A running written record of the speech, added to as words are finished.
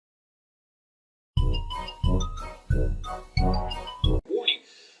Warning,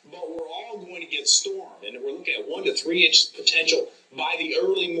 but we're all going to get stormed, and we're looking at 1 to 3 inches potential by the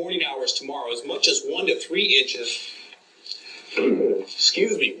early morning hours tomorrow, as much as 1 to 3 inches.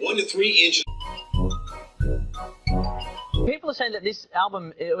 Excuse me, 1 to 3 inches. People are saying that this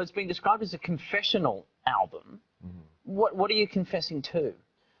album, it was being described as a confessional album. Mm-hmm. What are you confessing to?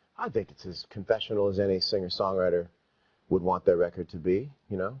 I think it's as confessional as any singer-songwriter would want their record to be,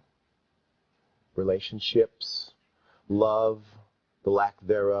 you know? Relationships, love, the lack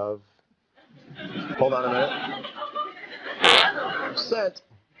thereof. Hold on a minute. Set.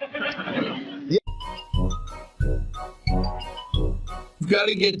 Yeah. We've got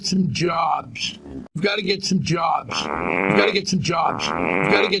to get some jobs. We've got to get some jobs. We've got to get some jobs.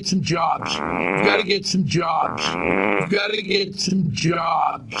 We've got to get some jobs. We've got to get some jobs. We've got to get some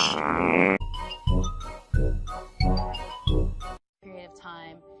jobs. Period of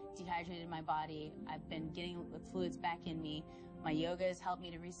time, dehydrated my body. I've been getting the fluids back in me. My yoga has helped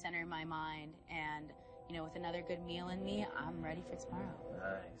me to recenter my mind, and you know, with another good meal in me, I'm ready for tomorrow.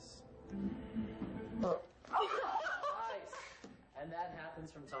 Nice. Nice. And that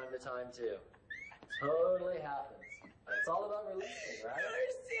happens from time to time too. Totally happens. It's all about releasing, right? I don't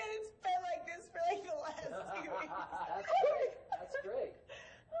understand. It's been like this for like the last 2 weeks. That's great. That's great.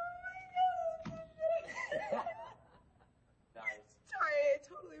 Oh my god. Nice. Sorry, I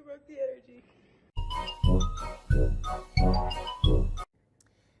totally broke the energy.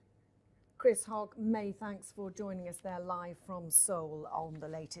 Chris Hogg, May, thanks for joining us there live from Seoul on the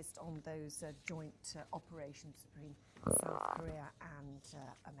latest on those joint operations between South Korea and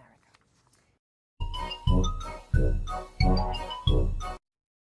America.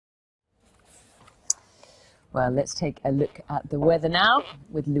 Well, let's take a look at the weather now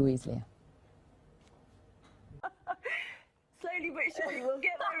with Louise Lear. Slowly but surely, we'll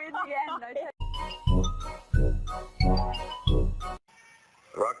get there in the end.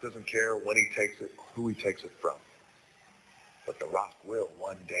 The Rock doesn't care when he takes it, who he takes it from. But The Rock will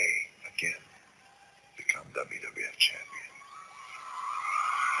one day again become WWF champion.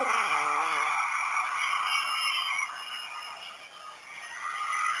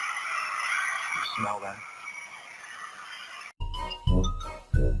 You smell that?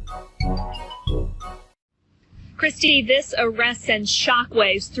 Christy, this arrest sends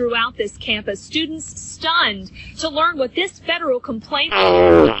shockwaves throughout this campus. Students stunned to learn what this federal complaint...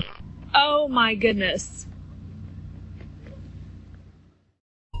 Oh my goodness.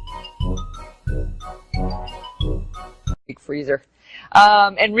 Big freezer.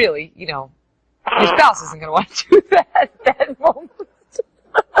 And really, you know, your spouse isn't going to want to do that at that moment.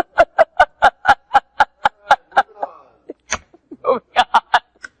 Moving on.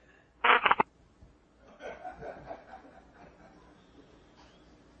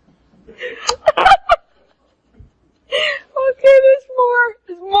 Okay, there's more.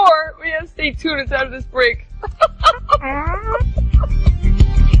 There's more. We have to stay tuned. It's out of this break.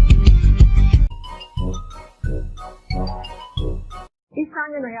 Il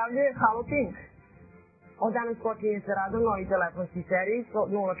stagno najavljuje Halo Pink. Od danas počinje sa radom novi telefonski servis od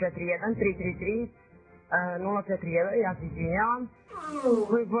 041 333 041, ja se izvinjavam.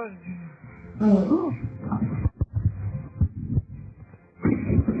 Oj Bože.